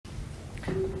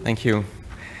Thank you.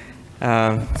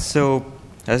 So,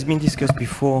 as been discussed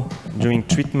before, during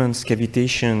treatments,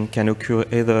 cavitation can occur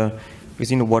either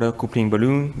within a water coupling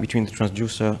balloon between the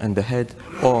transducer and the head,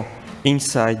 or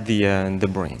inside the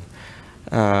brain.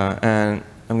 And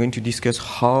I'm going to discuss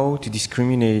how to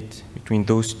discriminate between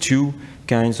those two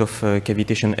kinds of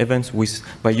cavitation events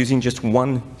by using just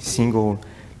one single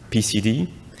PCD.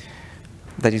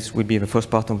 That will be the first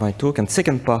part of my talk. And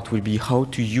second part will be how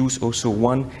to use also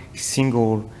one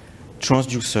single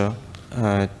transducer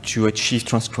to achieve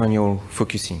transcranial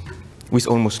focusing with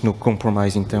almost no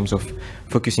compromise in terms of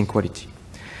focusing quality.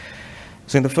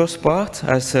 So in the first part,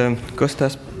 as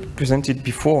Kostas presented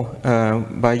before,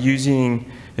 by using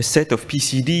a set of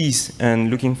PCDs and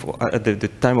looking for at the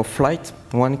time of flight,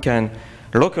 one can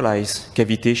localize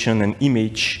cavitation and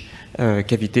image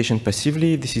cavitation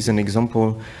passively. This is an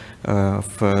example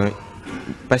of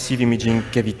passive imaging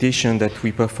cavitation that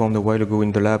we performed a while ago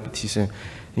in the lab. This is an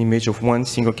image of one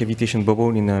single cavitation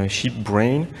bubble in a sheep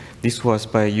brain. This was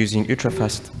by using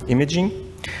ultra-fast imaging.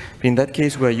 In that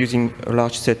case, we are using a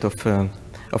large set of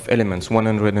elements,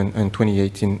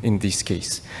 128 in this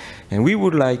case. And we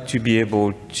would like to be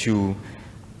able to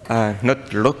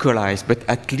not localize, but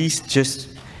at least just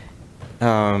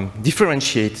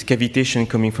differentiate cavitation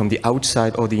coming from the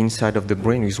outside or the inside of the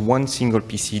brain with one single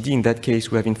PCD. In that case,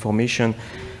 we have information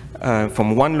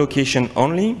from one location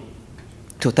only.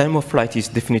 So time of flight is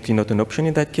definitely not an option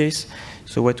in that case.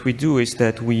 So what we do is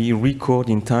that we record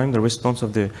in time the response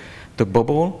of the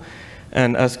bubble.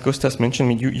 And as Kostas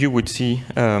mentioned, you would see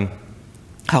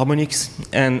harmonics.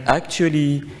 And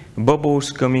actually,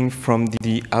 bubbles coming from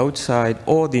the outside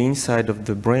or the inside of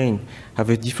the brain have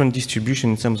a different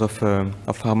distribution in terms of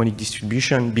harmonic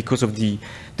distribution because of the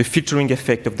filtering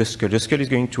effect of the skull. The skull is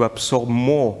going to absorb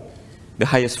more the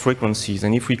highest frequencies.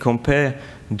 And if we compare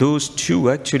those two,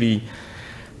 actually,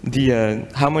 the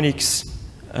harmonics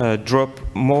drop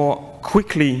more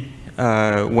quickly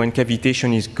when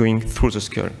cavitation is going through the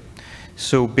skull.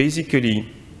 So basically,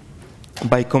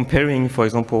 by comparing, for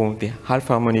example, the half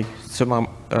harmonic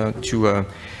to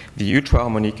the ultra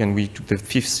harmonic, and we took the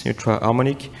fifth ultra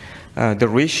harmonic, the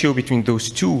ratio between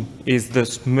those two is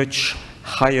thus much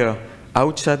higher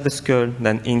outside the skull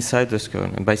than inside the skull.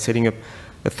 And by setting up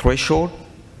a threshold,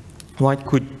 one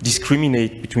could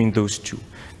discriminate between those two.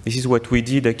 This is what we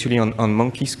did actually on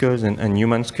monkey skulls and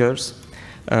human skulls.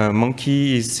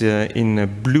 Monkey is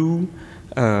in blue.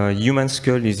 Human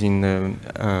skull is in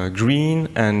green,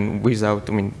 and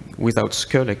without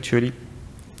skull actually,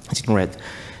 it's in red.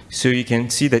 So you can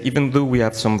see that even though we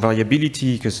have some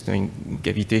variability, because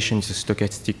cavitation is a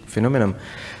stochastic phenomenon,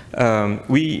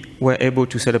 we were able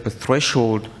to set up a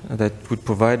threshold that would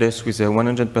provide us with a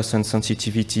 100%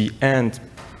 sensitivity and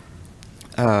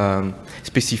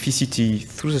specificity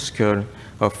through the skull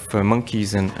of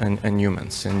monkeys and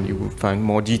humans. And you will find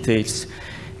more details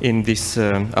in this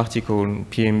article,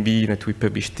 PMB, that we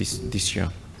published this year.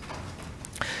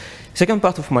 Second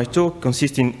part of my talk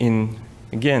consists in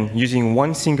again, using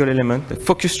one single element, a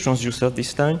focus transducer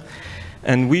this time,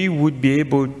 and we would be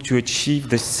able to achieve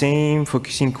the same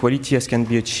focusing quality as can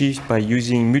be achieved by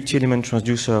using multi-element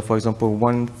transducer, for example,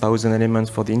 1,000 elements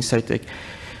for the Insightec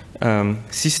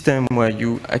system, where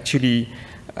you actually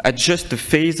adjust the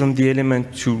phase on the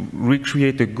element to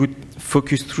recreate a good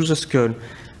focus through the skull.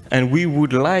 And we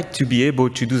would like to be able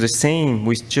to do the same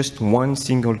with just one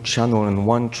single channel and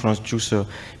one transducer,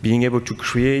 being able to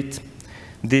create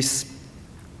this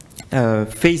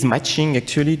phase matching,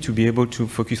 actually, to be able to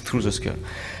focus through the skull.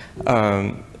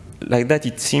 Like that,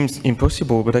 it seems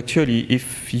impossible, but actually,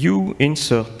 if you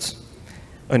insert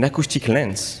an acoustic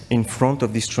lens in front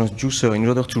of this transducer in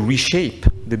order to reshape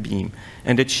the beam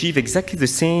and achieve exactly the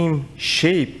same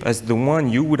shape as the one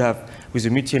you would have with a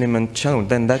multi-element channel,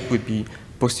 then that would be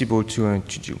possible to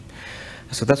do.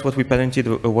 So that's what we patented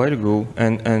a while ago,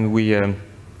 and we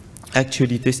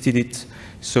actually tested it.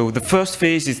 So the first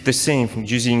phase is the same,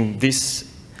 using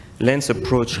this lens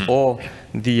approach or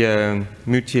the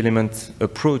multi-element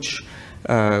approach.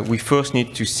 We first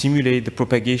need to simulate the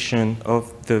propagation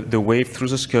of the wave through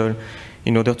the skull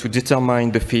in order to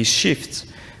determine the phase shift.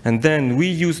 And then we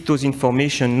use those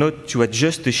information not to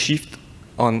adjust the shift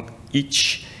on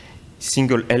each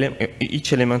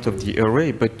element of the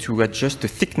array, but to adjust the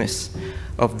thickness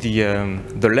of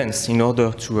the lens in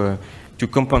order to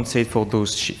compensate for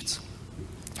those shifts.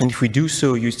 And if we do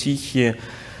so, you see here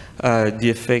the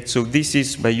effect. So this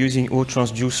is by using all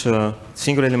transducer,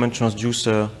 single element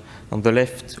transducer on the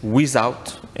left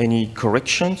without any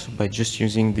corrections, by just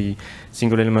using the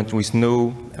single element with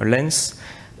no lens.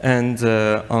 And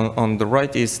on the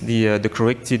right is the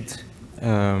corrected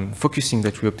focusing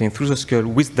that we obtained through the skull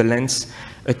with the lens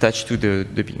attached to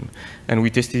the beam. And we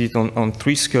tested it on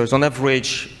 3 skulls. On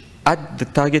average, at the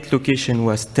target location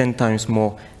was 10 times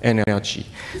more energy.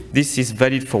 This is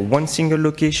valid for one single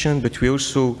location, but we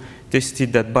also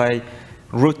tested that by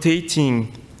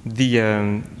rotating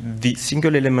the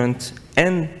single element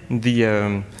and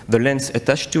the lens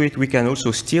attached to it, we can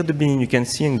also steer the beam. You can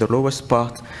see in the lowest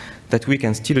part that we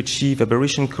can still achieve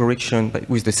aberration correction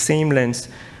with the same lens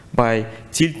by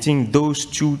tilting those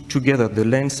two together, the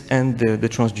lens and the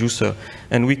transducer.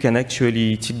 And we can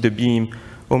actually tilt the beam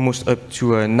almost up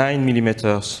to 9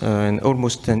 millimeters and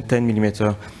almost 10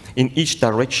 millimeters in each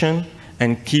direction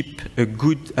and keep a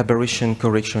good aberration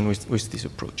correction with this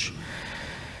approach.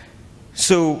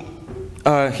 So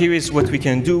here is what we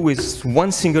can do with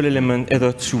one single element,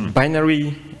 either to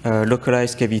binary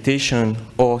localized cavitation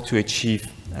or to achieve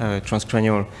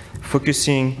transcranial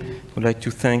focusing. I would like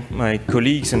to thank my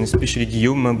colleagues and especially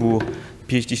Guillaume Mambour,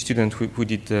 PhD student who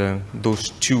did those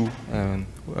 2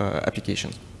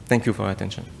 applications. Thank you for your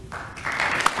attention.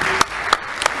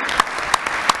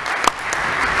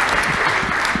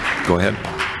 Go ahead.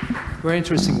 Very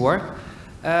interesting work.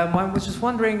 I was just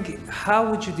wondering, how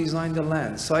would you design the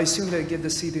lens? So I assume that you get the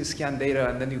CT scan data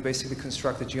and then you basically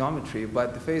construct the geometry,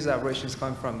 but the phase aberrations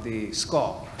come from the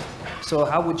skull. So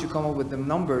how would you come up with the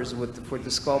numbers for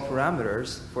the skull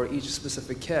parameters for each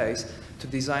specific case to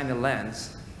design a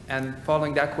lens? And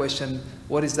following that question,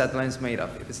 what is that lens made of,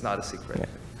 if it's not a secret? Yeah.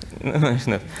 No, it's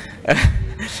not.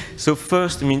 So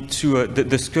first, I mean,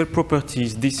 the skull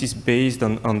properties, this is based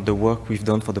on the work we've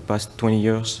done for the past 20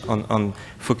 years on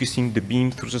focusing the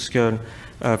beam through the skull,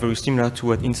 very similar to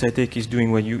what Insightec is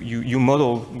doing, where you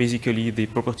model basically the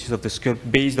properties of the skull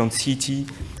based on CT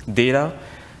data.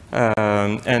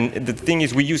 And the thing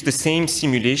is, we use the same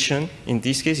simulation. In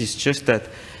this case, it's just that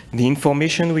the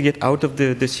information we get out of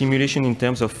the simulation in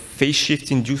terms of phase shifts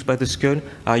induced by the skull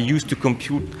are used to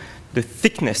compute the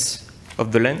thickness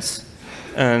of the lens.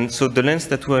 And so the lens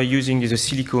that we're using is a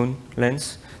silicone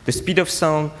lens. The speed of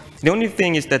sound, the only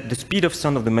thing is that the speed of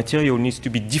sound of the material needs to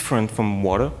be different from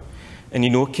water. And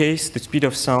in our case, the speed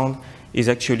of sound is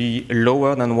actually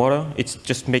lower than water. It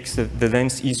just makes the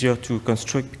lens easier to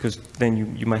construct because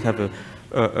then you might have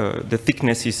the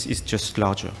thickness is just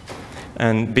larger.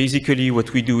 And basically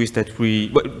what we do is that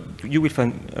you will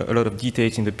find a lot of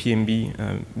details in the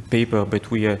PMB paper, but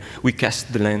we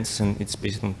cast the lens and it's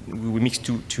based on, we mix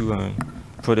two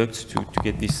products to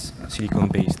get this silicone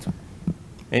based.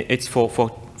 It's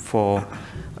for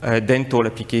dental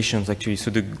applications actually.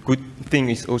 So the good thing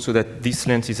is also that this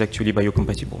lens is actually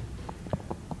biocompatible.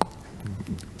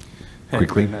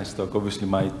 Quickly. Nice talk. Obviously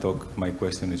my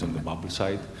question is on the bubble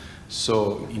side.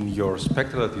 So in your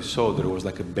spectra that you saw, there was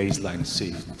like a baseline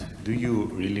shift. Do you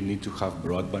really need to have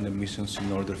broadband emissions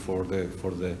in order for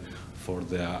the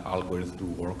algorithm to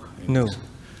work? No.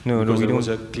 No, because there was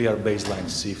a clear baseline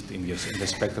shift in the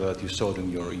spectra that you saw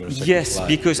in your second yes, slide.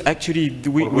 because actually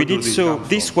we did so.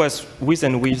 This was with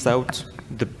and without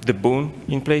the bone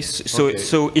in place. So okay.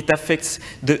 So it affects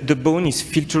the bone is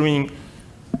filtering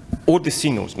all the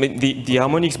signals, the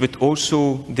harmonics, but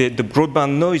also the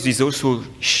broadband noise is also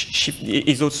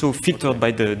filtered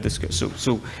by the skull.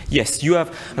 So yes, you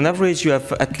have on average you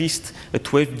have at least a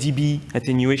 12 dB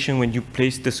attenuation when you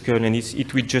place the skull, and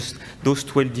it will just those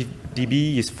 12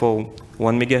 dB is for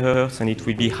 1 megahertz, and it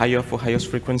will be higher for highest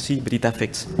frequency, but it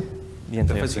affects the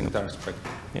entire spectrum.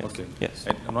 Yes. Okay. Yes.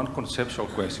 And one conceptual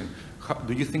question.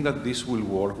 Do you think that this will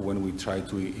work when we try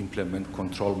to implement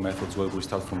control methods where we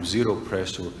start from 0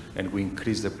 pressure and we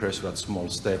increase the pressure at small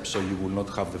steps, so you will not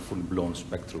have the full-blown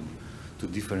spectrum to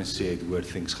differentiate where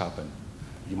things happen?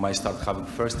 You might start having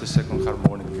first the second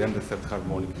harmonic, then the third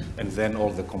harmonic, and then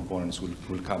all the components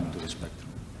will come into the spectrum.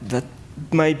 That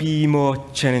might be more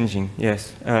challenging,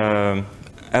 yes.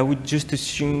 I would just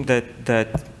assume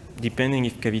that depending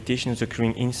if cavitation is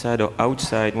occurring inside or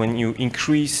outside, when you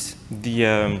increase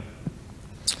the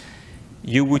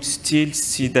you would still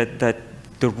see that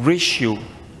the ratio,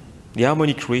 the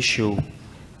harmonic ratio,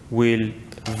 will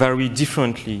vary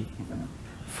differently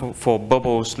for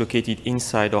bubbles located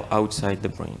inside or outside the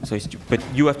brain. So but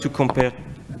you have to compare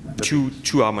two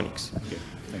harmonics. Okay,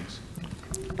 thanks.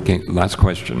 Okay, last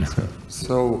question.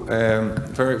 So,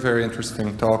 very, very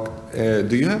interesting talk.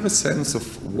 Do you have a sense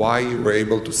of why you were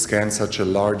able to scan such a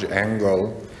large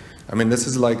angle? I mean, this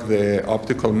is like the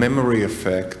optical memory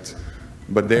effect,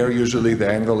 but there usually the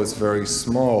angle is very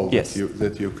small. Yes.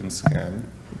 that you can scan.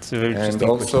 It's a very interesting and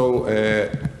also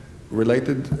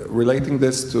relating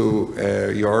this to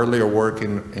your earlier work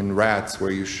in rats,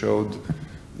 where you showed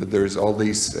that there's all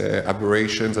these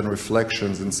aberrations and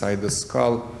reflections inside the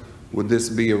skull. Would this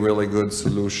be a really good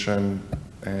solution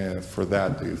for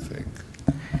that, do you think?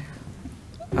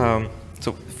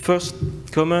 So first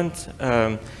comment,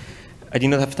 I did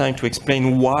not have time to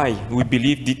explain why we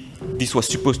believe this was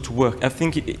supposed to work. I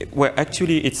think,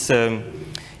 actually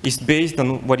it's based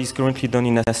on what is currently done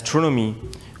in astronomy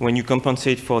when you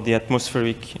compensate for the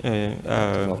atmospheric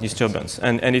disturbance.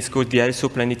 And it's called the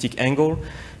isoplanetic angle.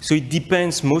 So it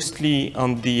depends mostly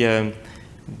on the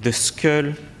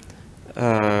skull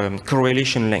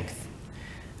correlation length.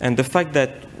 And the fact that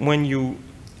when you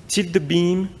tilt the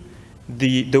beam,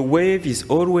 the wave is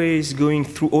always going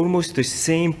through almost the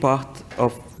same part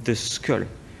of the skull.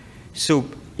 So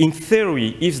in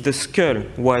theory, if the skull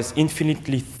was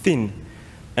infinitely thin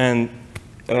and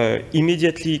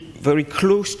immediately very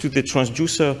close to the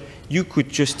transducer, you could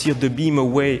just steer the beam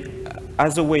away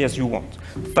as you want.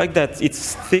 The fact that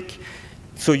it's thick,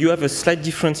 so you have a slight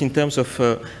difference in terms of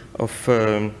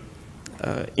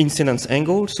incidence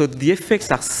angle, so the effects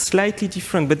are slightly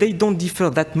different, but they don't differ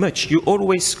that much. You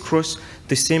always cross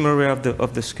the same area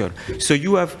of the skull. So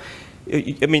you have,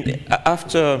 I mean,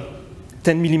 after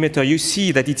 10 millimeter, you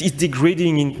see that it is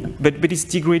degrading, but it's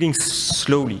degrading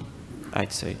slowly,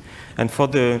 I'd say. And for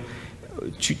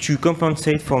to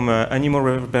compensate from animal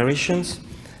reverberations,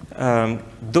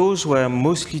 those were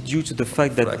mostly due to the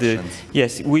fact that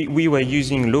we were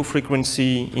using low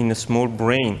frequency in a small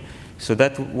brain. So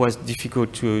that was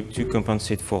difficult to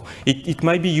compensate for. It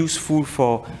might be useful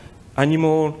for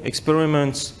animal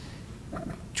experiments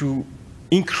to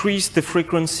increase the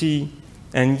frequency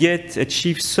and yet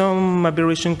achieve some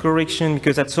aberration correction,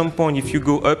 because at some point, if you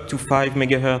go up to 5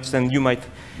 megahertz, then you might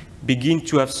begin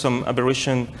to have some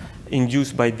aberration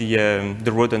induced by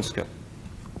the rodent skull.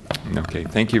 Okay,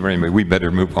 thank you very much. We better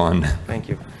move on. Thank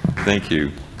you. Thank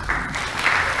you.